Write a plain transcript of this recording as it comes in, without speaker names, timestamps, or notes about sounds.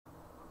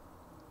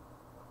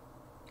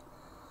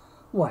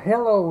Well,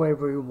 hello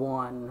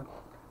everyone,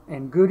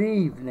 and good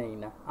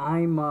evening.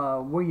 I'm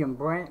William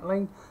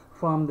Brantley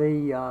from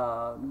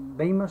the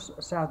Bemis,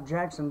 South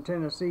Jackson,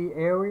 Tennessee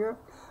area,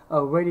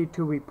 ready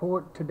to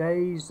report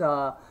today's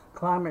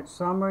climate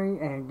summary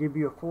and give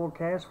you a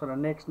forecast for the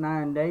next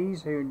 9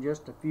 days here in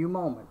just a few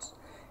moments.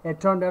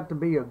 It turned out to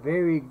be a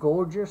very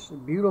gorgeous,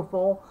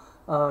 beautiful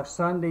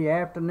Sunday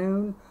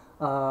afternoon,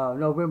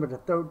 November the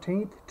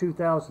 13th,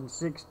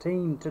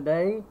 2016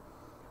 today.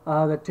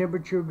 The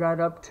temperature got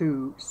up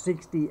to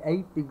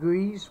 68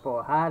 degrees for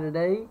a high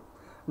today.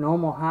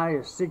 Normal high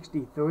is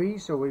 63,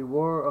 so we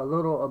were a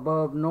little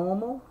above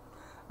normal.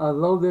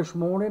 Low this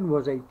morning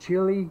was a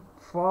chilly,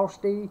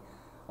 frosty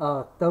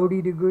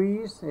 30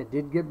 degrees. It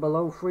did get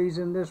below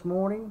freezing this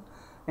morning,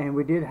 and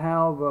we did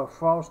have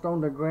frost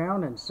on the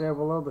ground and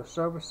several other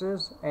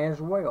surfaces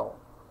as well.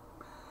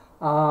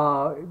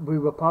 We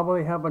will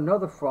probably have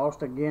another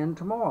frost again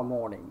tomorrow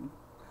morning.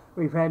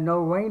 We've had no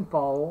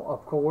rainfall,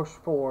 of course,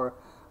 for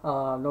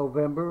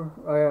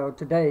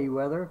today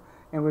rather,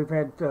 and we've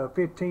had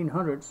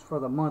 1500s for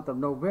the month of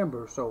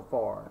November so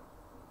far.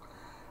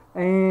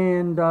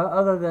 And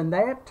other than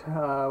that,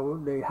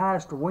 the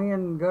highest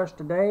wind gust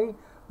today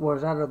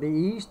was out of the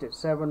east at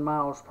 7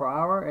 miles per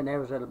hour, and that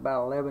was at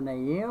about 11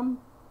 a.m.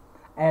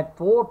 At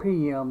 4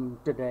 p.m.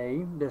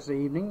 today, this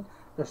evening,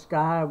 the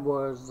sky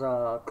was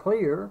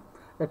clear.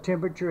 The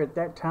temperature at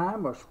that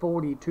time was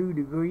 42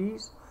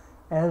 degrees.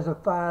 As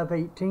of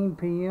 5:18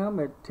 p.m.,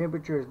 the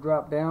temperature has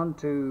dropped down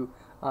to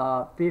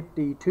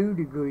 52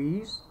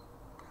 degrees.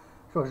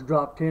 So it's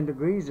dropped 10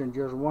 degrees in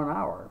just 1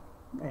 hour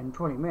and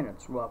 20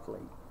 minutes, roughly.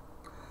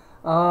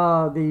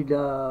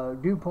 The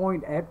dew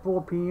point at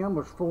 4 p.m.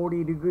 was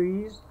 40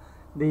 degrees.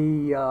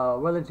 The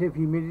relative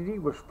humidity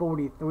was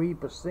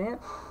 43%,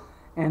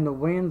 and the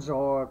winds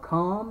are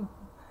calm,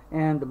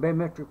 and the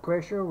barometric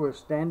pressure was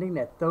standing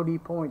at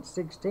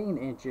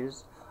 30.16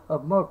 inches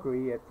of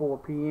mercury at 4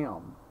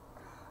 p.m.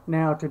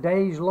 Now,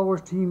 today's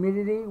lowest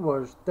humidity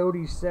was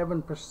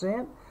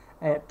 37%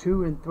 at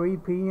 2 and 3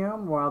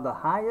 p.m., while the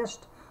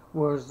highest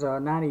was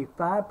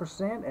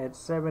 95% at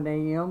 7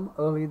 a.m.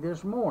 early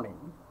this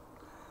morning.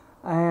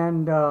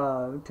 And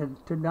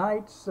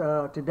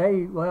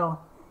today,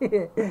 well,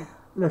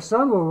 the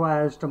sun will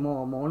rise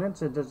tomorrow morning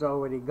since it's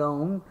already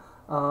gone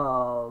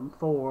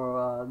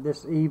for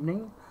this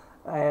evening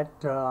at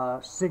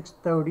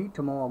 6:30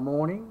 tomorrow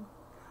morning.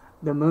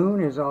 The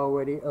moon is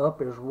already up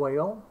as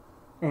well,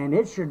 and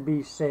it should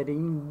be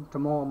setting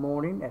tomorrow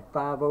morning at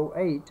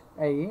 5:08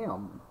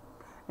 a.m.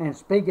 And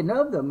speaking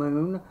of the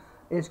moon,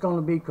 it's going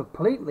to be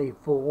completely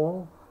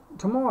full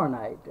tomorrow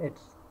night.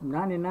 It's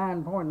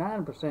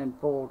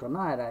 99.9% full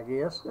tonight, I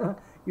guess.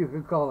 You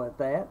could call it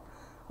that.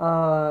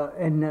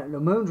 And the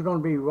moon's going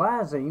to be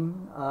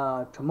rising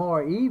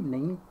tomorrow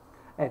evening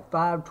at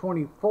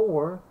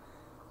 5:24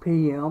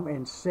 p.m.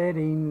 and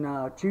setting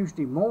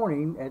Tuesday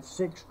morning at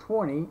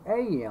 6:20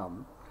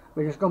 a.m.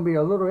 But it's going to be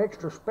a little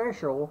extra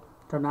special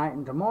tonight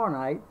and tomorrow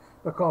night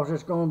because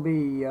it's going to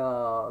be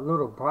a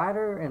little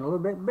brighter and a little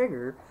bit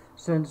bigger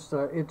since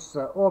its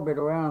orbit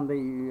around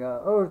the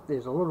Earth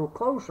is a little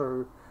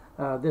closer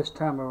this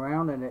time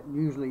around than it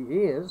usually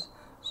is.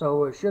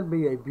 So it should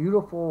be a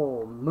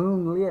beautiful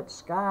moonlit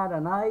sky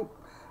tonight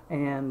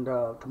and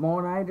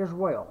tomorrow night as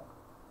well.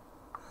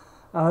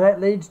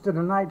 That leads to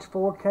the night's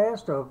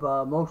forecast of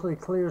mostly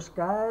clear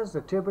skies.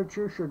 The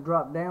temperature should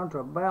drop down to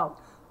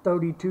about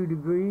 32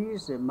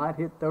 degrees. It might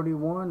hit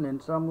 31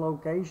 in some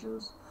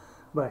locations,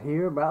 but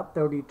here about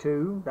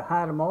 32. The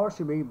high tomorrow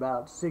should be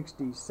about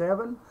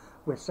 67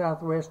 with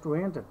southwest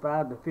winds at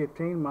 5 to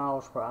 15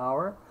 miles per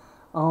hour.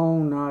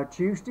 On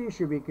Tuesday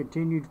should be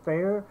continued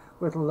fair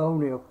with a low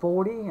near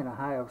 40 and a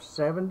high of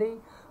 70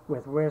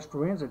 with west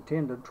winds at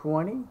 10 to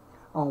 20.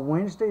 On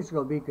Wednesday it's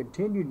going to be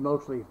continued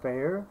mostly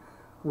fair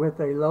with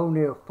a low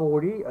near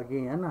 40,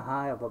 again a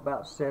high of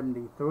about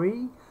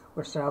 73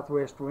 with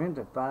southwest winds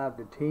at 5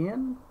 to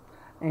 10.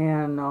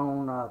 And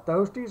on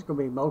Thursday it's going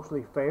to be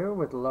mostly fair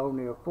with a low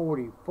near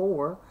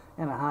 44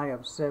 and a high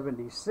of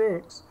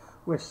 76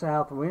 with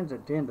south winds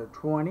at 10 to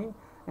 20.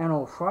 And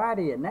on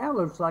Friday it now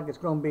looks like it's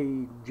going to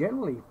be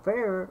generally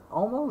fair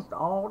almost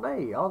all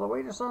day, all the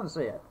way to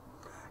sunset.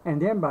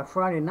 And then by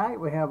Friday night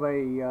we have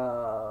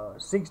a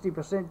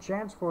 60%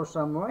 chance for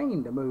some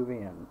rain to move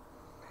in.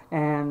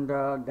 And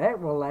that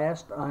will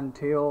last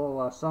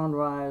until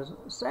sunrise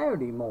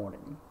Saturday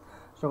morning.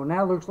 So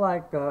now looks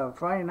like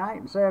Friday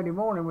night and Saturday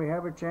morning we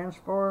have a chance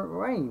for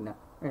rain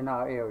in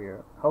our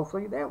area.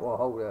 Hopefully that will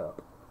hold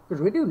up,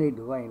 because we do need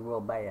the rain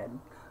real bad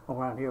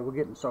around here. We're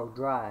getting so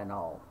dry and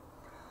all.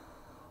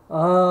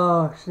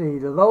 See,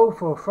 the low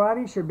for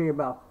Friday should be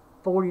about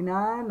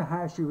 49. The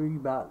high should be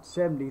about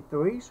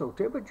 73. So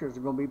temperatures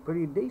are going to be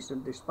pretty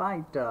decent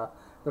despite the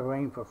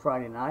rain for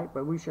Friday night.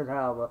 But we should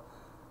have a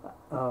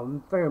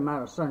fair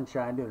amount of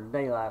sunshine during the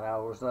daylight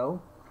hours,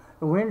 though.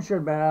 The wind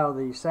should be out of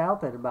the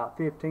south at about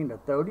 15 to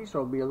 30, so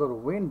it'll be a little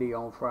windy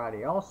on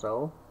Friday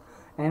also.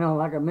 And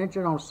like I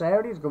mentioned, on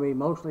Saturday, it's going to be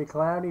mostly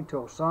cloudy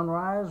till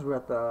sunrise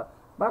with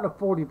about a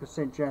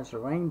 40% chance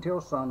of rain till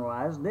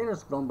sunrise. Then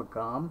it's going to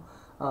become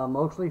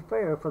mostly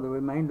fair for the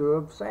remainder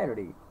of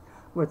Saturday,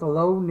 with a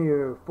low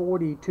near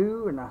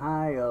 42 and a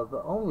high of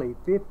only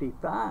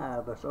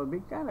 55. So it'll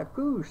be kind of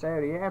cool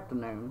Saturday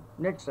afternoon,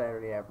 next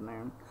Saturday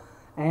afternoon.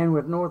 And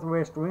with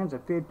northwest winds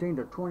at 15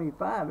 to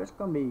 25, it's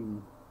going to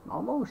be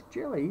almost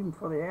chilly even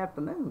for the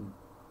afternoon.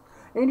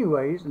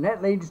 Anyways, and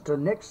that leads to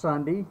next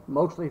Sunday,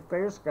 mostly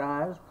fair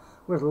skies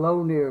with a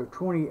low near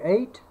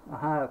 28, a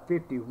high of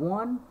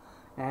 51,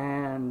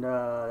 and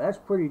that's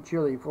pretty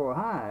chilly for a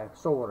high,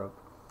 sort of.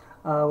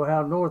 We'll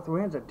have north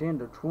winds at 10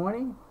 to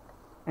 20,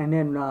 and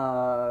then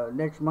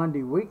next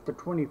Monday week, the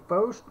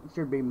 21st,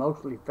 should be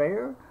mostly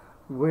fair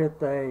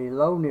with a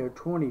low near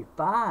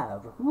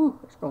 25. Whew,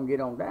 it's going to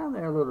get on down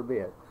there a little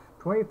bit.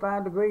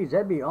 25 degrees,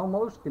 that'd be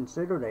almost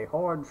considered a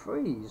hard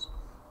freeze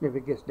if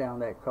it gets down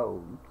that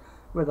cold,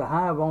 with a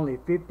high of only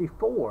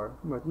 54,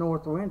 with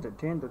north winds at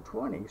 10 to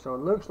 20. So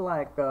it looks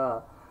like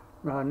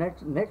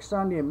next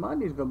Sunday and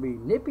Monday is going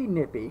to be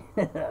nippy,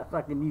 if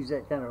I can use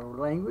that kind of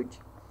language.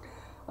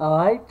 All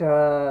right,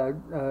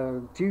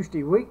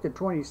 Tuesday week, the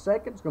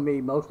 22nd, is going to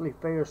be mostly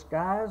fair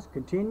skies,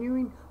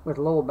 continuing with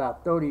a low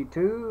about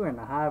 32 and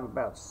a high of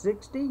about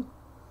 60.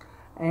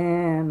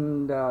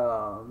 And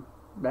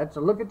that's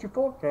a look at your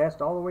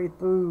forecast all the way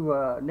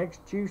through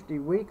next Tuesday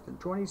week, the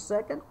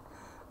 22nd.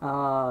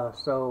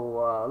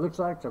 So looks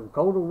like some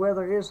colder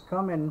weather is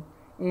coming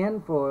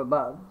in for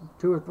about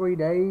 2 or 3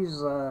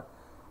 days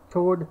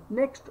toward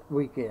next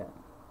weekend.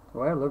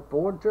 Well, look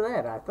forward to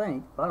that, I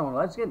think. I don't know,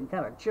 it's getting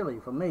kind of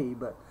chilly for me,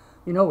 but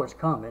you know it's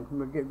coming.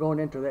 We're going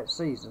into that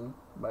season,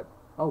 but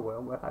oh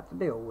well, we'll have to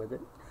deal with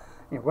it.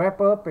 And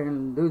wrap up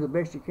and do the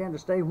best you can to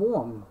stay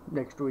warm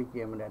next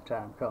weekend when that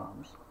time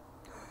comes.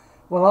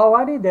 Well,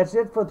 alrighty, that's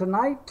it for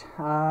tonight.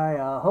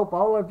 I hope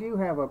all of you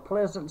have a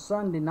pleasant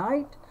Sunday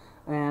night,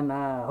 and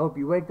I hope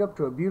you wake up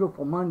to a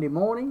beautiful Monday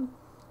morning,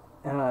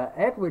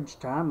 at which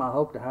time I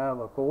hope to have,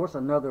 of course,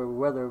 another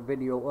weather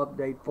video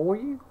update for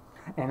you.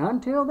 And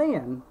until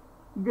then,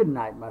 good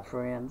night, my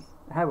friends.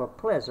 Have a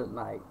pleasant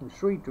night and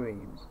sweet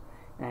dreams,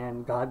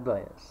 and God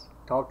bless.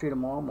 Talk to you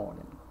tomorrow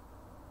morning.